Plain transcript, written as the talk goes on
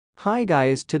Hi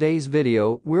guys, today's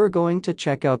video we're going to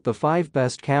check out the 5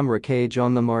 best camera cage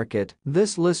on the market.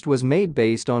 This list was made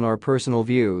based on our personal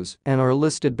views and are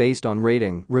listed based on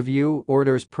rating, review,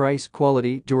 orders, price,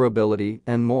 quality, durability,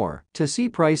 and more. To see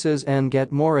prices and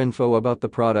get more info about the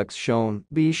products shown,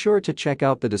 be sure to check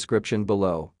out the description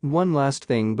below. One last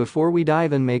thing before we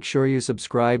dive in, make sure you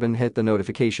subscribe and hit the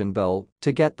notification bell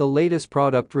to get the latest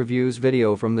product reviews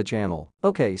video from the channel.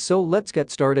 Okay, so let's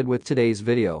get started with today's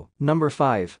video. Number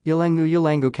 5.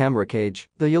 YELANGU Camera Cage.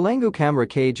 The YELANGU camera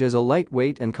cage is a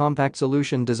lightweight and compact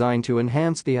solution designed to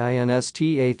enhance the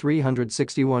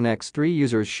INSTA361X3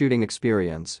 user's shooting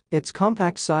experience. Its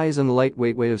compact size and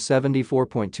lightweight weight of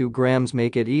 74.2 grams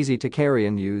make it easy to carry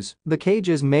and use. The cage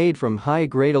is made from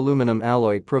high-grade aluminum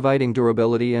alloy, providing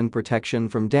durability and protection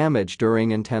from damage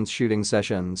during intense shooting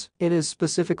sessions. It is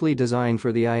specifically designed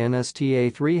for the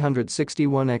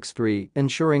INSTA361X3,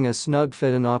 ensuring a snug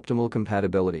fit and optimal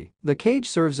compatibility. The cage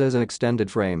serves as an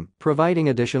extended frame, providing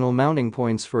additional mounting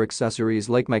points for accessories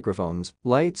like microphones,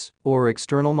 lights, or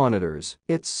external monitors.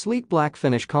 Its sleek black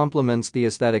finish complements the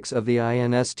aesthetics of the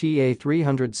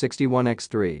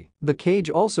INSTA361X3. The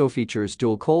cage also features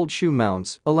dual cold shoe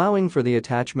mounts, allowing for the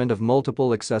attachment of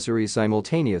multiple accessories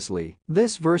simultaneously.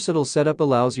 This versatile setup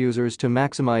allows users to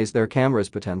maximize their camera's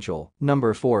potential.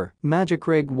 Number 4.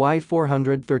 MagicRig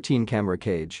Y413 Camera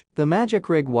Cage. The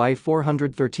MagicRig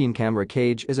Y413 camera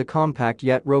cage is a compact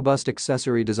yet robust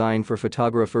accessory designed for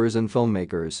photographers and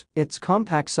filmmakers. Its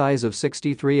compact size of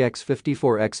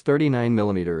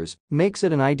 63x54x39mm makes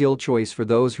it an ideal choice for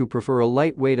those who prefer a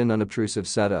lightweight and unobtrusive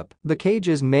setup. The cage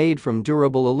is made from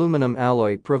durable aluminum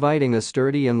alloy, providing a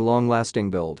sturdy and long-lasting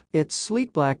build. Its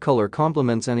sleek black color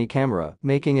complements any camera,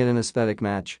 making it an aesthetic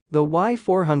match. The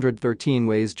Y413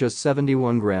 weighs just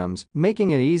 71 grams,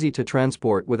 making it easy to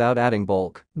transport without adding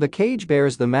bulk. The cage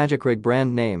bears the MagicRig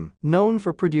brand name, known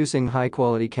for producing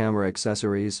high-quality camera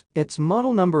accessories. Its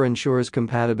model number ensures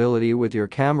compatibility with your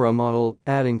camera model,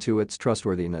 adding to its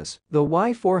trustworthiness. The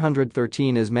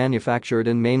Y413 is manufactured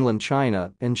in mainland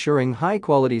China, ensuring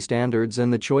high-quality standards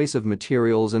in the choice of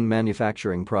materials and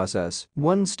manufacturing process.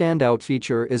 One standout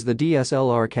feature is the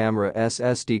DSLR camera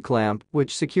SSD clamp,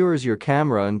 which secures your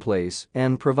camera in place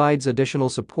and provides additional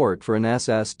support for an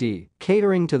SSD,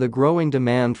 catering to the growing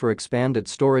demand for expanded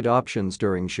storage options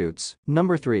during shoots.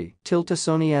 Number 3. TILTA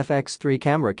Sony FX3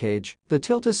 Camera Cage. The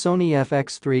TILTA Sony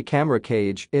FX3 camera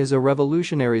cage is a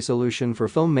revolutionary solution for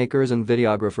filmmakers and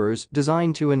videographers,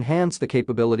 designed to enhance the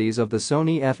capabilities of the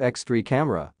Sony FX3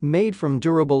 camera. Made from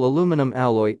durable aluminum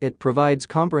alloy, it provides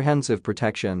comprehensive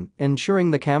protection,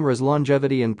 ensuring the camera's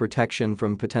longevity and protection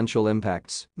from potential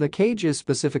impacts. The cage is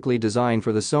specifically designed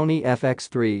for the Sony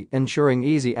FX3, ensuring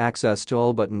easy access to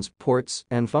all buttons, ports,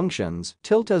 and functions.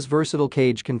 TILTA's versatile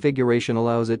cage configuration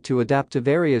allows it to adapt to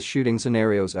various shooting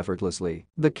scenarios effortlessly.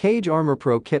 The Cage Armor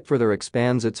Pro kit further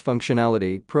expands its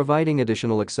functionality, providing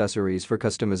additional accessories for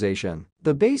customization.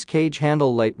 The base cage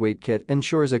handle lightweight kit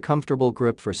ensures a comfortable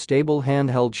grip for stable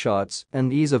handheld shots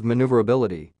and ease of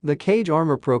maneuverability. The Cage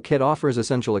Armor Pro kit offers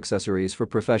essential accessories for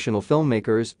professional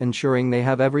filmmakers, ensuring they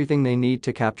have everything they need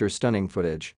to capture stunning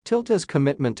footage. TILTA's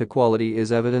commitment to quality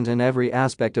is evident in every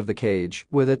aspect of the cage,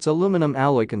 with its aluminum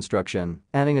alloy construction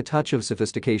adding a touch of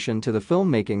sophistication to the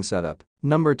filmmaking setup.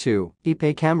 Number 2.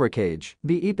 YPAY Camera Cage.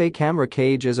 The YPAY camera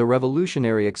cage is a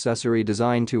revolutionary accessory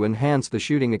designed to enhance the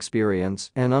shooting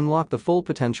experience and unlock the full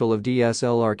potential of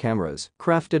DSLR cameras.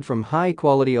 Crafted from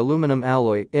high-quality aluminum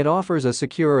alloy, it offers a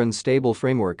secure and stable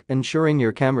framework, ensuring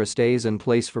your camera stays in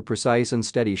place for precise and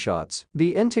steady shots.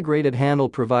 The integrated handle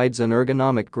provides an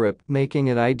ergonomic grip, making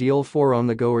it ideal for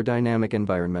on-the-go or dynamic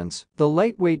environments. The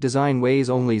lightweight design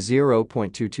weighs only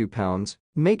 0.22 pounds,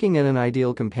 making it an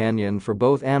ideal companion for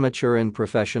both amateur and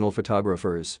professional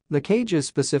photographers. The cage is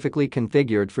specifically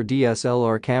configured for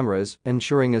DSLR cameras,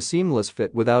 ensuring a seamless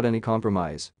fit without any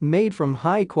compromise. Made from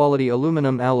high-quality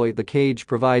aluminum alloy, the cage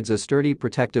provides a sturdy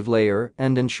protective layer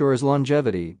and ensures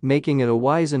longevity, making it a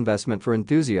wise investment for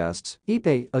enthusiasts.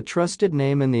 YPAY, a trusted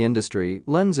name in the industry,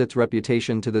 lends its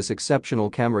reputation to this exceptional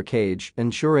camera cage,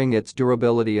 ensuring its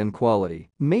durability and quality.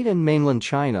 Made in mainland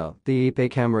China, the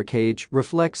YPAY camera cage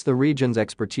reflects the region's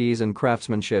expertise and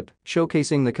craftsmanship,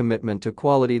 showcasing the commitment to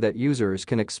quality that users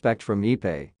can expect from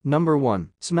YPAY. Number 1.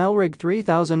 SmallRig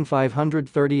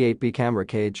 3538B Camera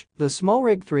Cage. The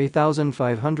SmallRig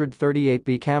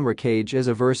 3538B camera cage is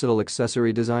a versatile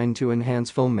accessory designed to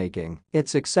enhance filmmaking.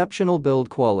 Its exceptional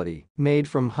build quality, made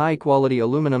from high-quality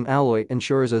aluminum alloy,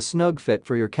 ensures a snug fit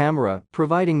for your camera,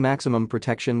 providing maximum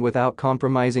protection without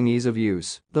compromising ease of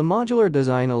use. The modular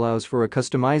design allows for a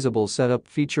customizable setup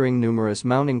featuring numerous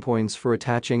mounting points for for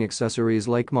attaching accessories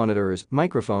like monitors,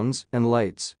 microphones, and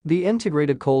lights. The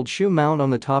integrated cold shoe mount on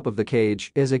the top of the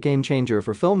cage is a game-changer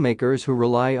for filmmakers who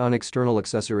rely on external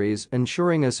accessories,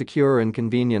 ensuring a secure and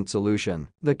convenient solution.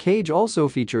 The cage also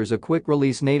features a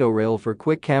quick-release NATO rail for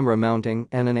quick camera mounting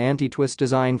and an anti-twist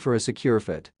design for a secure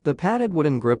fit. The padded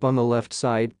wooden grip on the left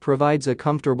side provides a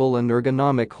comfortable and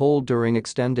ergonomic hold during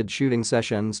extended shooting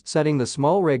sessions, setting the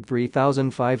SmallRig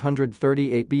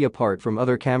 3538B apart from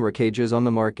other camera cages on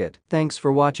the market. Thanks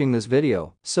for watching this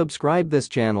video. Subscribe this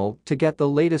channel to get the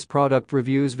latest product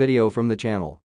reviews video from the channel.